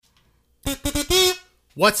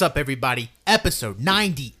What's up, everybody? Episode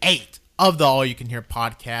 98 of the All You Can Hear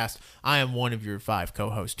podcast. I am one of your 5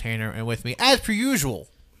 co-hosts, Tanner, and with me, as per usual,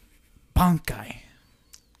 Punk Guy.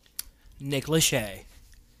 Nick Lachey.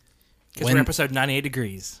 Because we're episode 98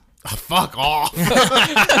 degrees. oh, fuck off.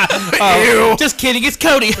 Ew. Just kidding, it's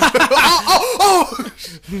Cody.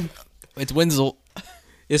 It's Wenzel.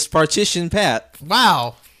 It's Partition Pat.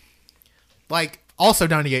 Wow. Like, also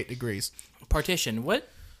 98 degrees. Partition, what?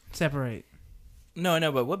 Separate. No,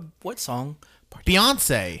 but what song?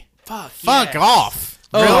 Beyonce. Fuck Fuck off.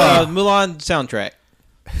 Oh, Really? Mulan soundtrack.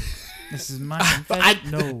 This is my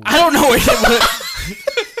confession. No. I don't know what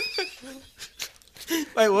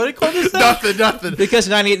Wait, what did it call this? Nothing. Because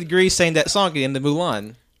 98 Degrees sang that song in the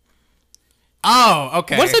Mulan. Oh,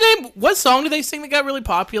 okay. What's the name? What song do they sing that got really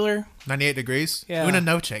popular? 98 degrees? Yeah. Una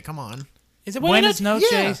Noche, come on. Is it When is no Yeah.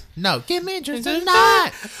 chase? No, give me just a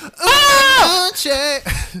night. Una Noche.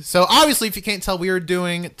 So, obviously, if you can't tell, we are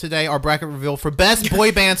doing today our bracket reveal for best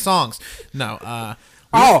boy band songs. No,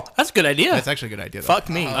 Oh, that's a good idea. that's actually a good idea, though. Fuck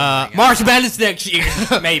me. March Madness next year.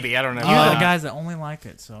 Maybe, I don't know. You're the guys that only like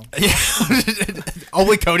it, so. Yeah.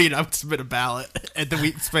 Only Cody and I would submit a ballot, and then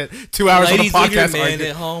we spent 2 hours Ladies, on leave the your podcast man arguing.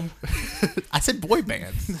 at home. I said boy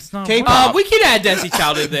bands. It's not K-pop. We can add Destiny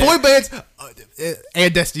Child in there. Boy bands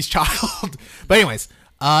and Destiny's Child. But anyways,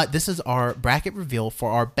 this is our bracket reveal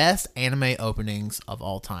for our best anime openings of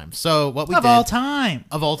all time. So what we of did all time.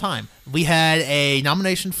 of all time, we had a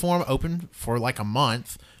nomination form open for like a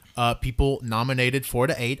month. People nominated 4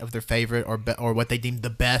 to 8 of their favorite or what they deemed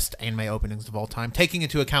the best anime openings of all time, taking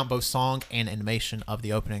into account both song and animation of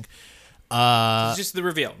the opening. It's just the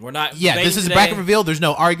reveal. We're not. Yeah, debating this is a today. bracket reveal. There's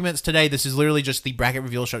no arguments today. This is literally just the bracket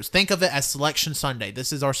reveal shows. Think of it as Selection Sunday.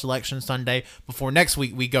 This is our Selection Sunday. Before next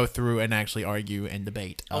week, we go through and actually argue and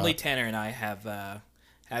debate. Only Tanner and I have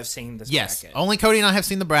seen this Yes, bracket. only Cody and I have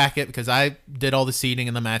seen the bracket because I did all the seeding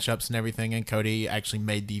and the matchups and everything, and Cody actually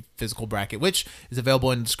made the physical bracket, which is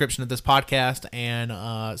available in the description of this podcast, and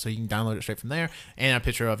so you can download it straight from there. And a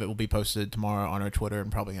picture of it will be posted tomorrow on our Twitter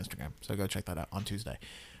and probably Instagram. So go check that out on Tuesday.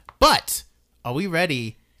 But are we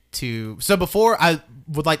ready to? So before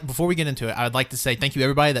we get into it, I would like to say thank you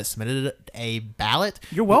everybody that submitted a ballot.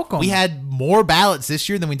 You're welcome. We had more ballots this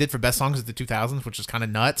year than we did for best songs of the 2000s, which is kind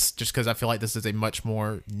of nuts. Just because I feel like this is a much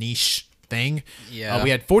more niche thing. Yeah.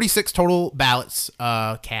 We had 46 total ballots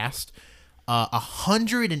cast.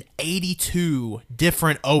 182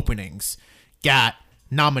 different openings got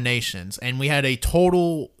nominations, and we had a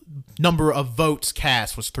total number of votes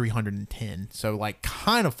cast was 310. So like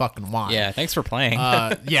kind of fucking wild. Yeah, thanks for playing.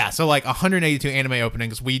 Yeah, so like 182 anime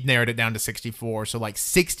openings, we narrowed it down to 64. So like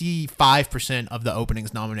 65% of the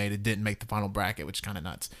openings nominated didn't make the final bracket, which is kind of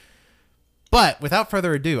nuts. But without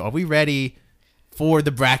further ado, are we ready for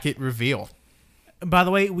the bracket reveal? By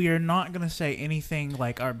the way, we are not going to say anything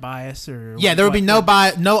like our bias or. Yeah, there will be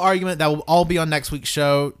what- no argument. That will all be on next week's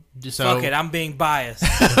show. So Fuck it, I'm being biased.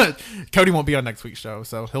 Cody won't be on next week's show,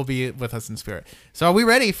 so he'll be with us in spirit. So are we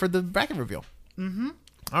ready for the bracket reveal? Mm-hmm.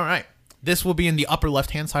 All right. This will be in the upper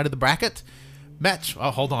left-hand side of the bracket. Match.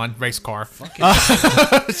 Oh, hold on. Race car.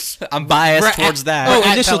 I'm biased we're towards at- that. we're Oh,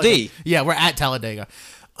 at initial Talladega. D. Yeah, we're at Talladega.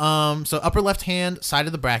 So upper left-hand side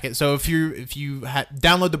of the bracket. So if you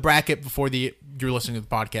download the bracket before you're listening to the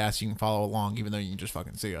podcast, you can follow along, even though you can just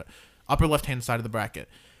fucking see it. Upper left-hand side of the bracket.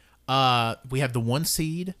 We have the 1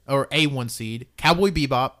 seed or A1 seed, Cowboy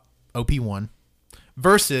Bebop, OP1,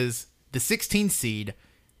 versus the 16 seed,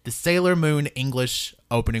 the Sailor Moon English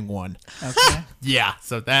opening 1. Okay. Yeah,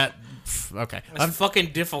 so that okay. It's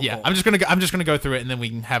fucking difficult. Yeah, I'm just gonna go through it and then we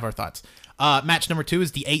can have our thoughts. Match number 2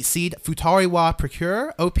 is the 8 seed Futariwa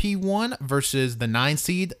Procure OP1 versus the 9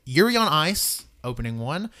 seed Yuri on Ice opening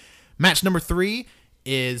 1. Match number 3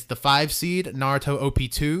 is the 5 seed Naruto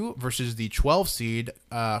OP2 versus the 12 seed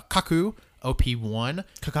Kaku OP1.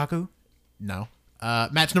 Kakaku. No.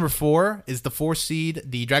 Match number 4 is the 4 seed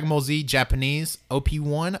the Dragon Ball Z Japanese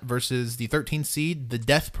OP1 versus the 13 seed the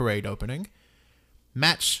Death Parade opening.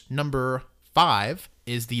 Match number 5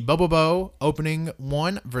 is the Bobobo opening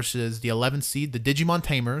 1 versus the 11 seed the Digimon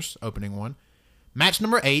Tamers opening 1. Match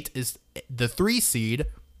number 8 is the 3 seed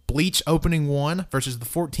Bleach opening 1 versus the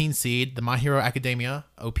 14 seed the My Hero Academia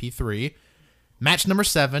OP3. Match number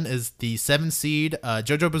 7 is the 7 seed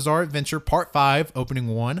JoJo Bizarre Adventure Part 5 opening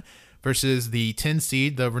 1 versus the 10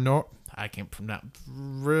 seed the I can't pronounce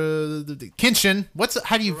Kenshin.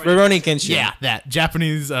 How do you Rurouni Kenshin. Yeah, that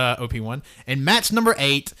Japanese OP1. And match number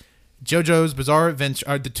 8, JoJo's Bizarre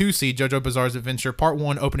Adventure, the 2 seed JoJo Bizarre's Adventure Part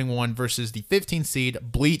 1 opening 1 versus the 15 seed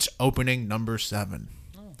Bleach opening number 7.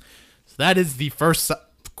 So that is the first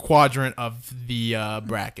quadrant of the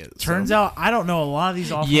bracket. Turns out I don't know a lot of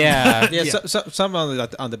these off. Yeah. Yeah, some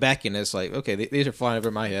on the back end is like, okay, these are flying over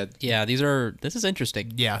my head. Yeah, this is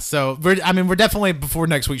interesting. Yeah, so we're definitely before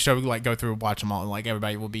next week's show we like go through and watch them all, and like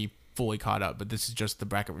everybody will be fully caught up. But this is just the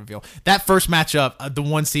bracket reveal. That first matchup, the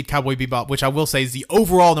 1 seed Cowboy Bebop, which I will say is the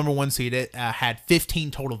overall number 1 seed, it had 15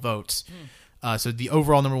 total votes. So the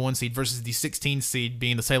overall number 1 seed versus the 16 seed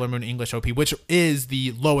being the Sailor Moon English OP, which is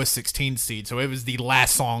the lowest 16 seed. So it was the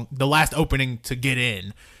last opening to get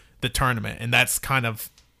in the tournament, and that's kind of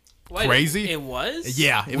crazy. It was?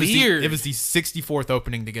 Yeah, it Weird. was the 64th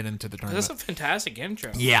opening to get into the tournament. That's a fantastic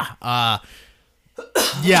intro. Yeah.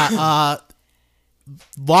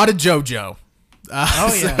 Lot of JoJo.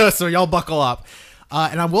 Oh, yeah. So y'all buckle up.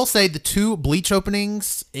 And I will say the 2 Bleach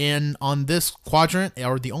openings on this quadrant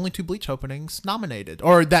are the only 2 Bleach openings nominated,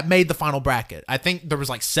 or that made the final bracket. I think there was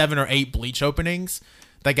like 7 or 8 Bleach openings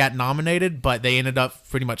that got nominated, but they ended up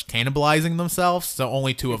pretty much cannibalizing themselves, so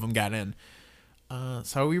only 2 of them got in.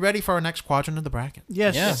 So are we ready for our next quadrant of the bracket?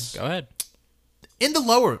 Yes. Yes, go ahead. In the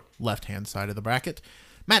lower left-hand side of the bracket,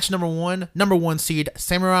 match number 1, number 1 seed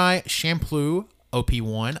Samurai Champloo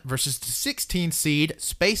OP1 versus the 16 seed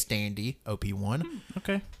Space Dandy OP1.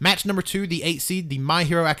 Okay. Match number 2, the 8 seed the My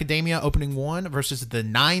Hero Academia opening 1 versus the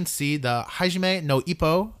 9 seed the Hajime no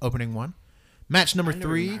Ippo opening 1. Match number I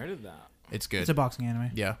never even 3, heard of that. it's good. It's a boxing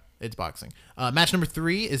anime. Yeah, it's boxing. Match number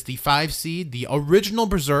 3 is the 5 seed, the original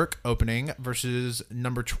Berserk opening versus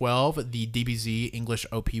number 12, the DBZ English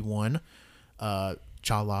OP1.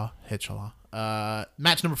 Chala, Hechala.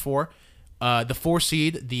 Match number 4, the 4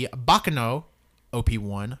 seed, the Bakano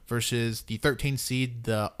OP1 versus the 13 seed,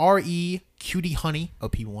 the RE Cutie Honey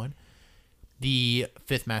OP1. The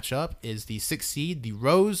 5th matchup is the 6th seed, the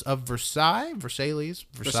Rose of Versailles.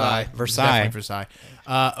 Versailles. Definitely Versailles.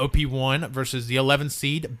 OP1 versus the 11th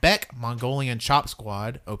seed, Beck Mongolian Chop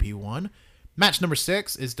Squad OP1. Match number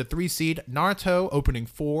 6 is the 3 seed, Naruto opening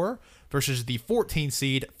 4 versus the 14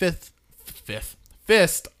 seed,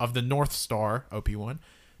 Fist of the North Star OP1.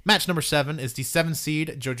 Match number 7 is the 7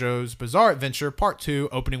 seed, JoJo's Bizarre Adventure Part 2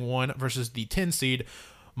 opening 1 versus the 10 seed,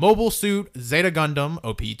 Mobile Suit Zeta Gundam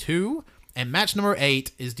OP2. And match number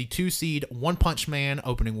 8 is the 2 seed, One Punch Man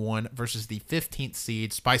opening 1 versus the 15th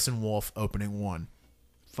seed, Spice and Wolf opening 1.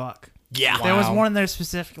 Fuck. Yeah. There was one in there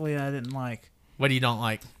specifically that I didn't like. What do you don't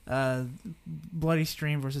like? Bloody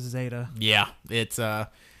Stream versus Zeta. Yeah, it's tough.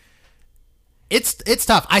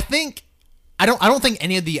 I don't think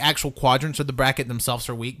any of the actual quadrants of the bracket themselves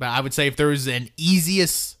are weak, but I would say if there was an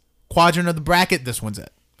easiest quadrant of the bracket, this one's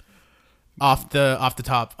it. Off the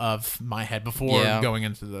top of my head before going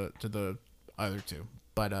into the other 2.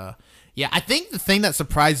 But yeah, I think the thing that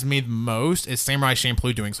surprised me the most is Samurai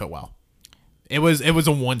Champloo doing so well. It was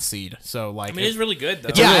a 1 seed, so like it's really good though.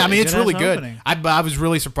 Yeah, I mean it's really good-ass good. opening. I was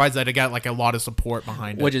really surprised that it got like a lot of support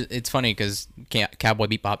behind it. Which is it's funny because Cowboy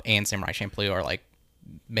Bebop and Samurai Champloo are like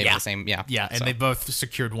maybe the same. Yeah, Yeah, and so they both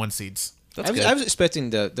secured 1 seeds. that's I good. was expecting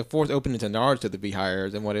the 4th opening to Naruto to be higher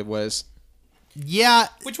than what it was. Yeah,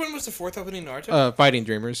 Which one was the 4th opening Naruto? Fighting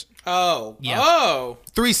Dreamers. Oh. Yeah. Oh.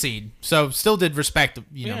 3 seed, so still did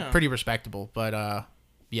Yeah. pretty respectable. But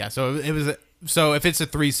yeah, so it was. So if it's a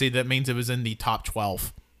 3 seed, that means it was in the top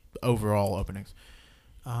 12 overall openings.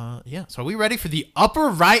 Yeah. So are we ready for the upper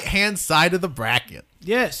right hand side of the bracket?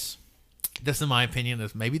 Yes. This, in my opinion,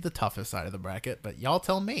 is maybe the toughest side of the bracket, but y'all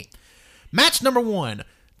tell me. Match number 1,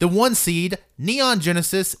 the 1 seed Neon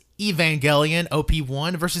Genesis Evangelion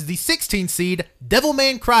OP1 versus the 16 seed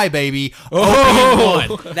Devilman Crybaby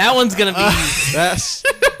OP1. That one's gonna be That's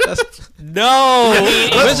no.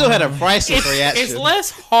 Rizzo had a priceless reaction. It's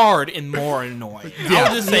less hard and more annoying.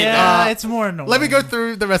 I'll just say Yeah, that. it's more annoying. Let me go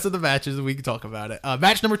through the rest of the matches and we can talk about it.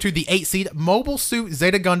 Match number 2, the 8 seed Mobile Suit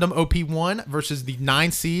Zeta Gundam OP1 versus the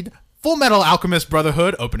 9 seed Full Metal Alchemist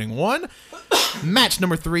Brotherhood opening 1. Match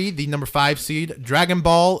number 3, the number 5 seed Dragon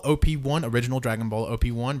Ball OP1, original Dragon Ball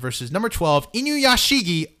OP1 versus number 12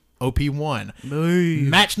 Inuyashiki OP1.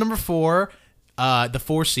 Match number 4, the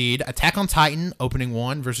 4 seed Attack on Titan opening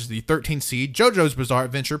 1 versus the 13 seed JoJo's Bizarre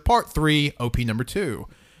Adventure Part 3 OP number 2.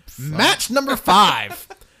 Match number 5,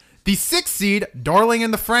 the 6 seed Darling in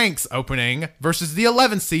the Franxx opening versus the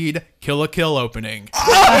 11 seed Kill la Kill opening.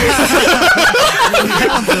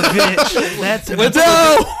 That's Let's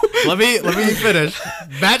go. Let me finish.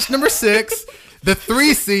 Match number 6, the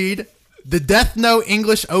 3 seed the Death Note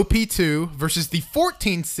English OP2 versus the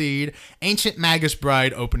 14 seed Ancient Magus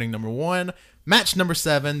Bride opening number 1. Match number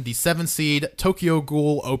 7, the 7 seed Tokyo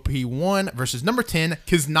Ghoul OP1 versus number 10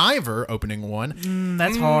 Kisniver opening 1.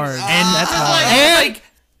 That's hard. And that's hard. And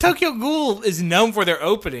Tokyo Ghoul is known for their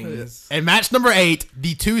openings. And match number 8,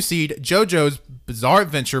 the 2 seed JoJo's Bizarre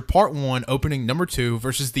Adventure Part 1 opening number 2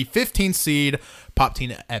 versus the 15 seed Pop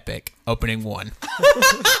Teen Epic opening 1.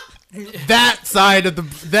 That side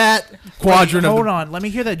of that quadrant Hold of the, on. Let me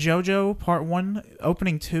hear that JoJo Part 1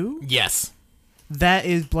 opening 2. Yes. That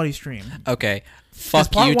is Bloody Stream. Okay. Because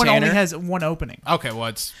Fuck Part you, 1 Tanner. only has one opening. Okay, well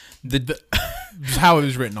it's the, just how it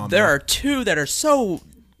was written on there are two that are so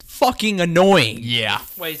fucking annoying. Yeah.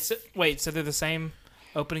 Wait, so they're the same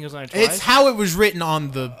opening as on twice? It's how it was written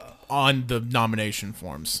on the nomination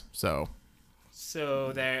forms. So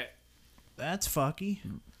So they're... That's fucky.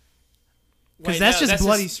 Wait, Because that's no, just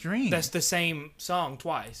Bloody the- Stream. That's the same song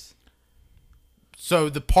twice.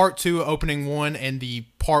 the part 2 opening 1 and the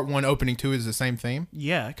part 1 opening 2 is the same theme?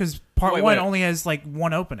 Yeah, because Part Wait, 1 wait. only has like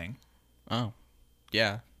one opening. Oh.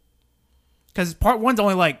 Yeah. Because Part 1's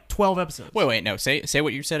only like 12 episodes. Wait, no. Say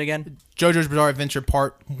what you said again. JoJo's Bizarre Adventure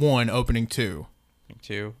Part 1 opening 2.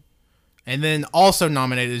 Two. And then also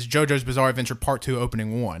nominated is JoJo's Bizarre Adventure Part 2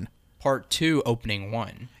 opening 1. Part 2 opening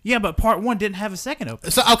 1. Yeah, but Part 1 didn't have a second opening.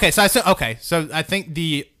 So I think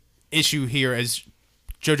the issue here is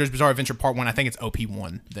JoJo's Bizarre Adventure Part 1. I think it's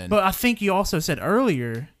OP1 then. But I think you also said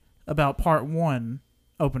earlier about Part 1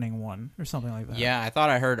 opening 1 or something like that. Yeah, I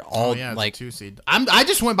thought I heard all it's like a 2 seed. I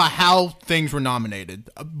just went by how things were nominated.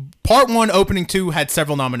 Part 1 opening 2 had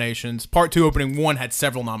several nominations. Part 2 opening 1 had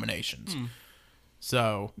several nominations.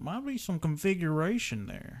 So Might be some configuration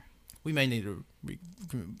there. we may need to.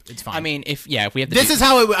 It's fine. I mean, if we have to this is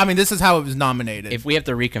how it. I mean, this is how it was nominated. if we have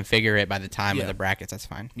to reconfigure it by the time Yeah. of the brackets, that's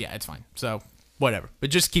fine. Yeah, it's fine. So whatever,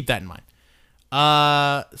 but just keep that in mind.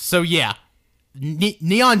 So yeah,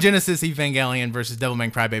 Neon Genesis Evangelion versus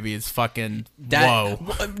Devilman Crybaby is fucking whoa.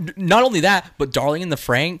 Not only that, but Darling in the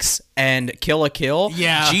Franxx and Kill la Kill.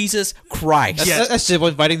 Yeah. Jesus Christ. That's, Yeah. that's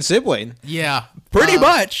sibling fighting sibling. Yeah, Pretty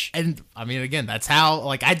much. And I mean, again, that's how.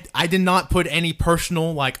 Like, I did not put any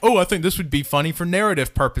personal like. Oh, I think this would be funny for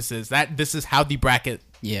narrative purposes. This is how the bracket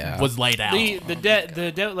was laid out. Like the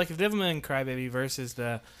Devilman Crybaby versus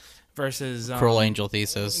Cruel Angel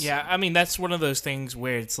Thesis. Yeah, I mean that's one of those things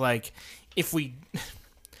where it's like if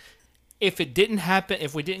it didn't happen,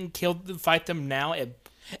 if we didn't fight them now, It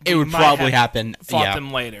we would might probably have happen. Fought Yeah.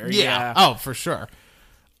 them later. Yeah. Oh, for sure.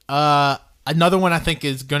 Another one I think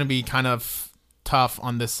is going to be kind of tough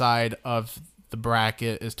on this side of the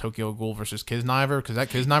bracket is Tokyo Ghoul versus Kisniver, because that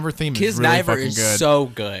Kisniver theme is really Kisniver fucking is good. so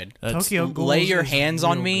good. That's- Tokyo Ghoul Lay your hands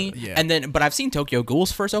on me, Yeah. and then. But I've seen Tokyo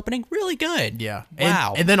Ghoul's first opening, really good. Yeah.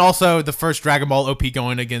 Wow. And then also the first Dragon Ball OP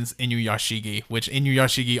going against Inuyashiki, which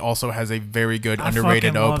Inuyashiki also has a very good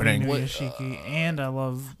underrated I fucking opening. love Inuyashiki, and I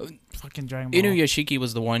love fucking Dragon Ball. Inuyashiki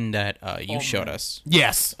was the one that you showed us.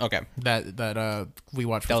 Yes. Okay, That we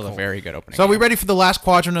watched. that with was a Cole. very good opening. So are we ready for the last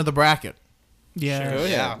quadrant of the bracket? Yeah. Oh,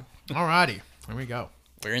 yeah. Alrighty. Here we go.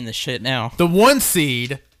 We're in the shit now. The 1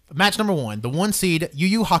 seed, match number 1, the 1 seed Yu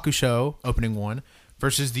Yu Hakusho opening 1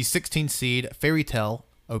 versus the 16 seed Fairy Tail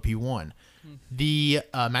OP1. The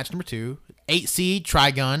match number 2, 8 seed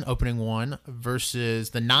Trigun opening 1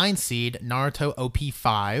 versus the 9 seed Naruto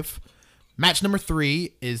OP5. Match number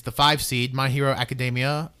 3 is the 5 seed My Hero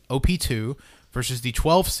Academia OP2 versus the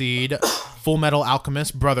 12 seed Full Metal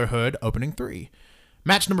Alchemist Brotherhood opening 3.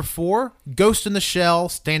 Match number 4, Ghost in the Shell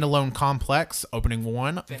Standalone Complex opening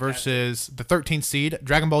 1 versus the 13th seed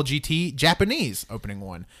Dragon Ball GT Japanese opening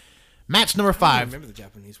 1. Match number 5. remember the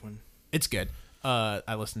Japanese one. It's good.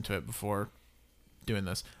 I listened to it before doing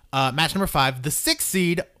this. Match number 5, the 6th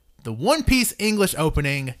seed, the One Piece English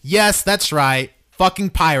opening. Yes, that's right. Fucking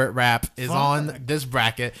Pirate Rap is on this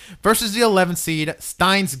bracket versus the 11th seed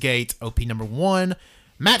Steins Gate OP number 1.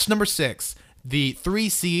 Match number 6, the 3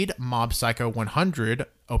 seed Mob Psycho 100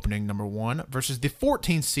 opening number 1 versus the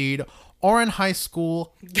 14 seed Oran High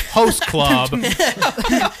School Host Club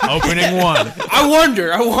opening 1. I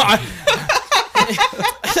wonder.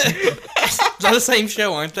 They're the same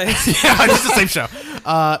show, aren't they? Yeah, it's the same show.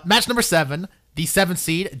 Match number 7, the 7th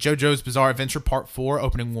seed JoJo's Bizarre Adventure Part 4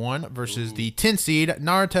 opening 1 versus the 10th seed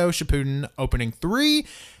Naruto Shippuden opening 3.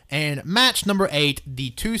 And match number 8, the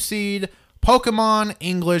 2 seed Pokemon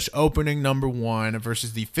English opening number 1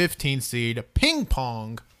 versus the 15th seed Ping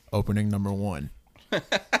Pong opening number 1.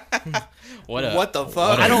 What the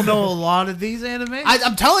fuck? I don't know a lot of these anime.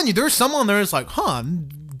 I'm telling you, there's some on there that's like,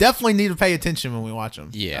 definitely need to pay attention when we watch them.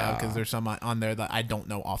 Yeah. Because there's some on there that I don't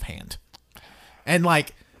know offhand. And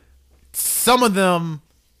like, some of them,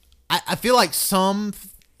 I feel like some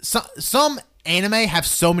anime have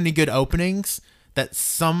so many good openings that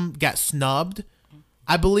some got snubbed,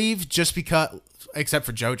 I believe, just because, except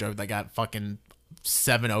for JoJo, they got fucking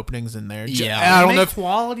 7 openings in there. Yeah. I don't Make know if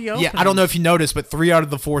quality openings. yeah, I don't know if you noticed, but 3 out of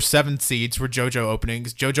the 4 7 seeds were JoJo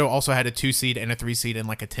openings. JoJo also had a 2 seed and a 3 seed and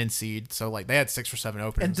like a 10 seed. So like they had 6 or 7 And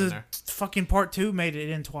openings in the there. fucking part 2 made it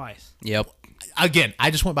in twice. Yep. Again,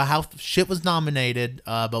 I just went by how shit was nominated,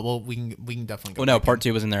 but we can definitely go Well, no, back part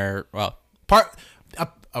in. 2 was in there. Well,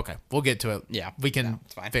 Okay, we'll get to it. Yeah. We can No,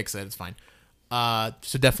 it's fine. fix it. It's fine.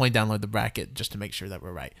 So definitely download the bracket just to make sure that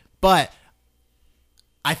we're right. But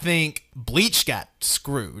I think Bleach got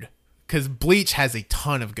screwed because Bleach has a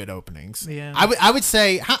ton of good openings. Yeah. I would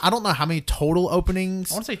say I don't know how many total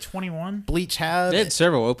openings I want to say 21. Bleach has. They had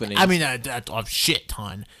several openings. I mean, a shit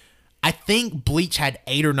ton. I think Bleach had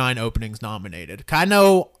 8 or 9 openings nominated. 'Cause I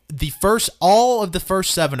know all of the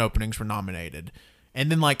first 7 openings were nominated. And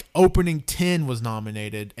then like opening 10 was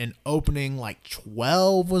nominated and opening like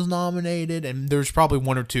 12 was nominated. And there's probably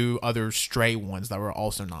 1 or 2 other stray ones that were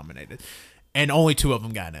also nominated. And only 2 of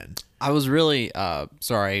them got in. I was really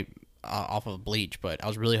sorry off of Bleach, but I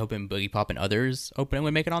was really hoping Boogie Pop and others opening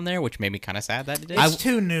would make it on there, which made me kind of sad that it did. It's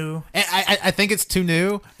too new. And I think it's too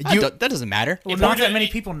new. That doesn't matter. Well, If not we're that gonna- many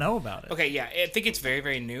people know about it. Okay, yeah, I think it's very,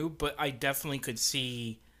 very new, but I definitely could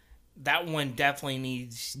see that one definitely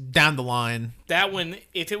needs Down the line. that one.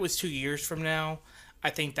 If it was 2 years from now, I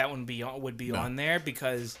think that one would be No. on there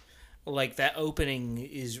because like that opening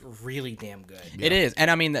is really damn good. It is, and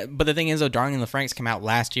I mean, but the thing is, though, Darling in the Franxx came out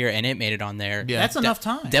last year, and it made it on there. Yeah. That's enough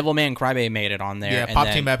time. Devilman Crybaby made it on there. Yeah, and Pop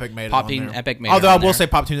then Team Epic made it Pop on Team there. Epic made Although it I on will there. say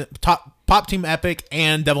Pop Team Epic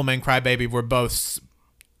and Devilman Crybaby were both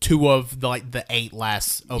 2 of the 8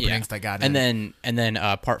 last openings that got in. and then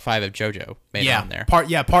part 5 of JoJo made it on there. Part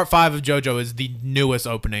 5 of JoJo is the newest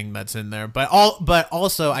opening that's in there. But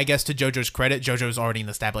also I guess to JoJo's credit, JoJo's already an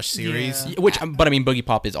established series. Yeah. Which, but I mean, Boogie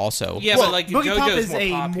Pop is also. Yeah, Well, but like Boogie Pop JoJo's is more a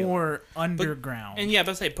popular. more underground. And yeah,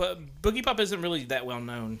 but say Boogie Pop isn't really that well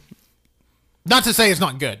known. Not to say it's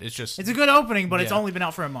not good. It's just it's a good opening, but it's Yeah. only been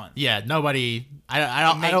out for a month. yeah, nobody. I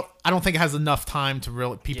don't think it has enough time to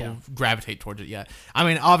really people gravitate towards it yet. I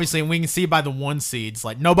mean, obviously, we can see by the 1 seeds,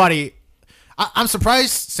 like nobody. I'm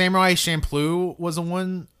surprised Samurai Champloo was a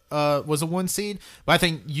 1 seed, but I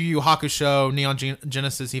think Yu Yu Hakusho, Neon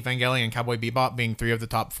Genesis Evangelion, and Cowboy Bebop being 3 of the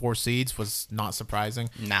top 4 seeds was not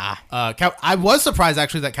surprising. Nah. I was surprised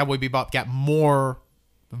actually that Cowboy Bebop got more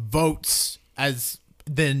votes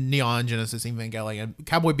than Neon Genesis Evangelion.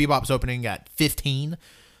 Cowboy Bebop's opening got 15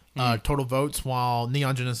 total votes, while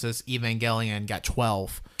Neon Genesis Evangelion got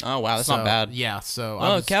 12. Oh wow, that's So, not bad. Yeah, so I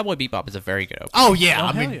Well, was- Cowboy Bebop is a very good opening. oh yeah, Oh,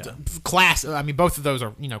 I hell mean, yeah. I mean, both of those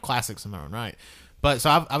are classics in their own right. But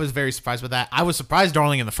so I was very surprised with that. I was surprised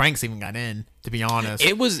Darling in the Franxx even got in, to be honest.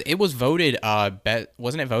 It was voted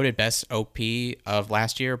wasn't it voted best OP of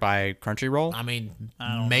last year by Crunchyroll? I mean,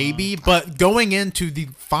 don't maybe, but going into the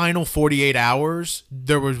final 48 hours,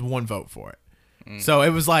 there was 1 vote for it. So it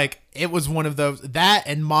was one of those, that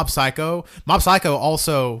and Mob Psycho. Mob Psycho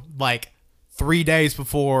also, like 3 days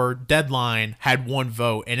before deadline, had 1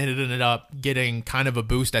 vote, and it ended up getting kind of a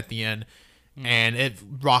boost at the end, and it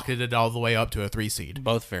rocketed all the way up to a 3 seed.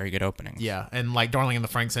 Both very good openings. Yeah, and like Darling in the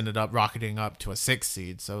Franxx ended up rocketing up to a 6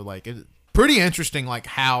 seed. So like it's pretty interesting, like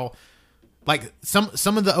how like some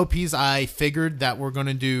of the OPs I figured that were going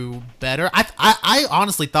to do better. I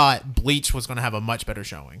honestly thought Bleach was going to have a much better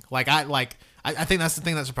showing. I think that's the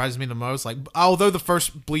thing that surprises me the most. Like, although the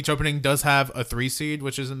first Bleach opening does have a 3 seed,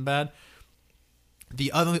 which isn't bad.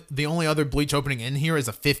 The only other Bleach opening in here is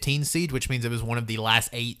a 15 seed, which means it was one of the last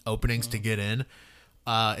 8 openings to get in.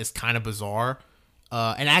 It's kind of bizarre.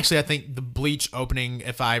 And actually, I think the Bleach opening,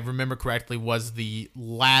 if I remember correctly, was the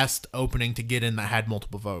last opening to get in that had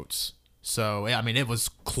multiple votes. So, I mean, it was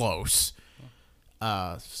close.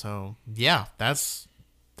 So, yeah, that's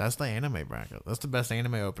the anime bracket. That's the best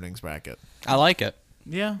anime openings bracket. I like it.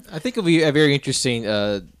 Yeah. I think it'll be a very interesting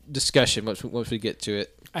discussion once we get to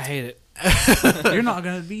it. I hate it. You're not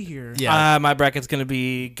going to be here. Yeah. My bracket's gonna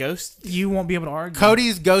be Ghost. You won't be able to argue.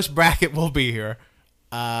 Cody's ghost bracket will be here.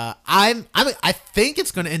 I think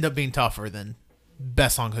it's going to end up being tougher than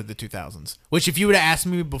best song of the 2000s. Which, if you would have asked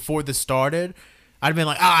me before this started, I'd have been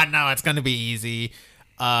like, no, it's going to be easy.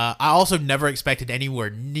 I also never expected anywhere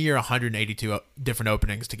near 182 different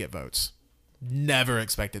openings to get votes. Never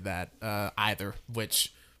expected that either,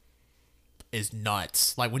 which is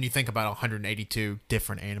nuts. Like when you think about 182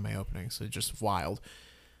 different anime openings, it's just wild.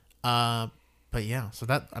 But yeah, so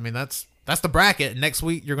that's the bracket. Next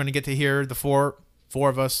week you're going to get to hear the four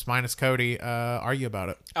of us minus Cody argue about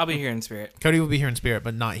it. I'll be here in spirit. Cody will be here in spirit,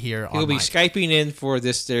 but not here. He'll on be mic. Skyping in for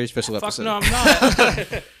this very special Fuck episode. no, I'm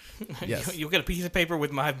not. Yes. You'll get a piece of paper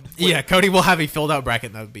with my. Yeah, Cody will have a filled out bracket,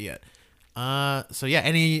 and that would be it. So yeah,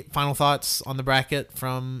 any final thoughts on the bracket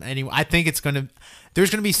from anyone? I think there's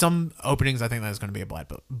gonna be some openings. I think that's gonna be a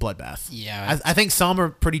bloodbath. Yeah. I think some are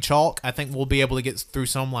pretty chalk. I think we'll be able to get through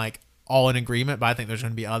some like all in agreement, but I think there's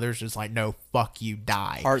gonna be others just like no, fuck you,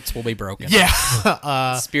 die. Hearts will be broken.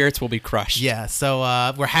 Yeah. Spirits will be crushed. Yeah. So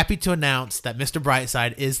we're happy to announce that Mr.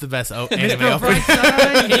 Brightside is the best anime opening.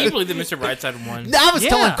 Brightside. Can you believe that Mr. Brightside won? I was Yeah.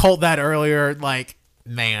 telling Colt that earlier. Like,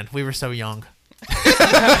 man, we were so young.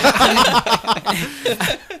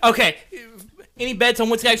 Okay. Any bets on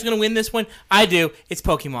what's actually going to win this one? I do. It's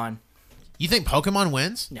Pokemon. You think Pokemon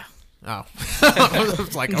wins? No. Oh, I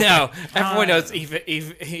was like, okay. No. Everyone knows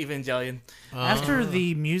Evangelion. After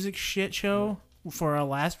the music shit show for our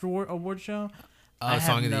last award show, I have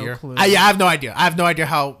Song of the no year. clue. Yeah, I have no idea. I have no idea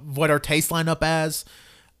what our taste line up as.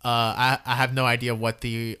 I have no idea what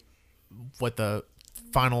the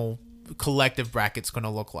final collective bracket's going to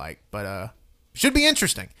look like, but should be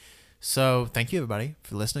interesting. So thank you everybody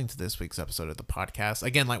for listening to this week's episode of the podcast.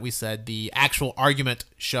 Again, like we said, the actual argument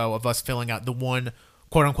show of us filling out the one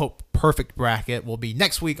quote unquote perfect bracket will be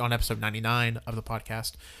next week on episode 99 of the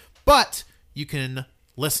podcast. But you can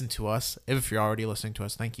listen to us if you're already listening to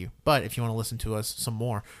us. Thank you. But if you want to listen to us some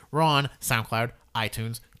more, we're on SoundCloud,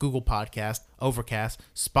 iTunes, Google Podcast, Overcast,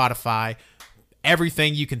 Spotify,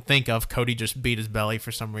 everything you can think of. Cody just beat his belly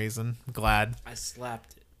for some reason. Glad. I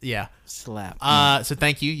slapped it. Yeah. Slap. So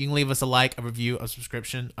thank you. You can leave us a like, a review, a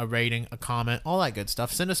subscription, a rating, a comment, all that good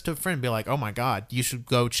stuff. Send us to a friend. Be like, oh my God, you should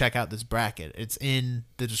go check out this bracket. It's in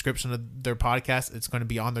the description of their podcast. It's going to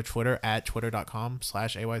be on their Twitter at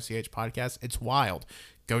twitter.com/AYCH podcast. It's wild.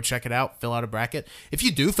 Go check it out. Fill out a bracket. If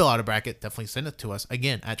you do fill out a bracket, definitely send it to us.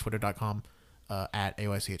 Again, at twitter.com at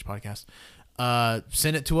AYCH podcast.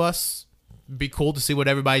 Send it to us. Be cool to see what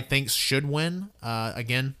everybody thinks should win.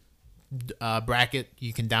 Again, bracket,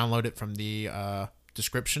 you can download it from the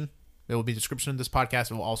description. There will be a description of this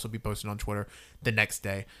podcast. It will also be posted on Twitter the next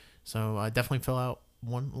day. So definitely fill out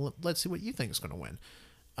one. Let's see what you think is going to win.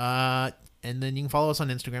 And then you can follow us on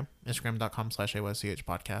Instagram, instagram.com/AYCH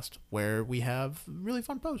podcast, where we have really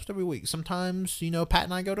fun posts every week. Sometimes, Pat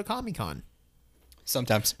and I go to Comic-Con.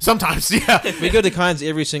 Sometimes. Sometimes, yeah. We go to cons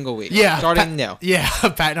every single week. Yeah. Starting now. Yeah,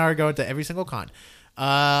 Pat and I are going to every single con.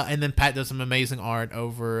 And then Pat does some amazing art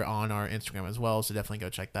over on our Instagram as well, so definitely go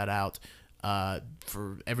check that out.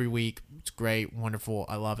 For every week, it's great, wonderful,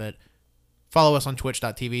 I love it. Follow us on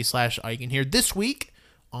twitch.tv/iCanHear. This week,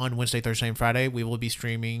 on Wednesday, Thursday, and Friday, we will be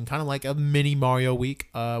streaming kind of like a mini Mario week.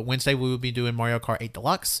 Wednesday, we will be doing Mario Kart 8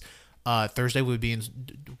 Deluxe. Thursday, we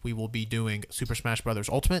will be doing Super Smash Bros.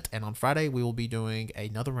 Ultimate, and on Friday, we will be doing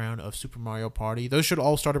another round of Super Mario Party. Those should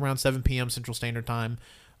all start around 7 p.m. Central Standard Time.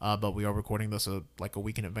 But we are recording this like a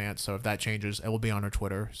week in advance, so if that changes, it will be on our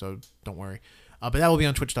Twitter, so don't worry. But that will be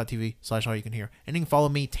on twitch.tv/allyoucanhear. And you can follow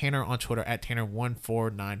me, Tanner, on Twitter at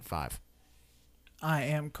Tanner1495. I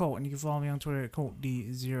am Colt, and you can follow me on Twitter at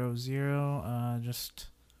ColtD00.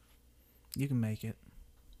 You can make it.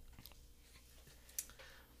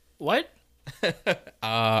 What?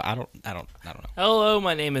 I don't know. Hello,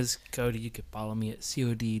 my name is Cody. You can follow me at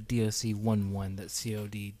CODDOC11. That's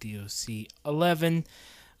CODDOC11.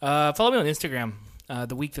 Follow me on Instagram.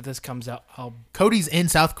 The week that this comes out, Cody's in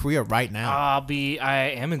South Korea right now.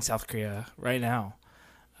 I am in South Korea right now.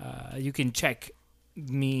 You can check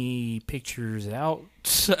me pictures out.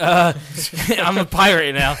 I'm a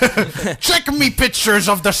pirate now. Check me pictures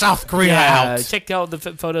of the South Korea out. Check out the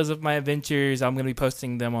photos of my adventures. I'm going to be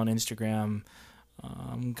posting them on Instagram.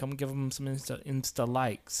 Come give them some Insta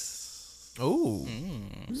likes. Ooh,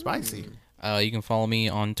 spicy. You can follow me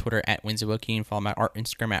on Twitter at WednesdayWookie and follow my art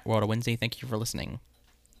Instagram at World of Wednesday. Thank you for listening.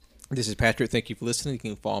 This is Patrick. Thank you for listening. You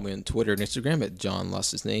can follow me on Twitter and Instagram at John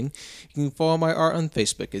Lost His Name. You can follow my art on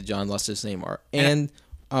Facebook at John Lost His Name Art. And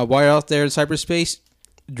while you're out there in cyberspace,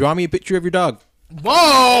 draw me a picture of your dog.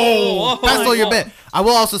 Whoa! That's all your bit. I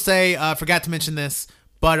will also say, forgot to mention this,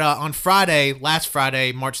 but on last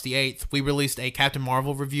Friday, March the 8th, we released a Captain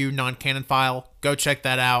Marvel review non-canon file. Go check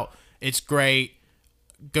that out. It's great.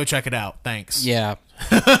 Go check it out. Thanks. Yeah.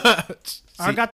 I got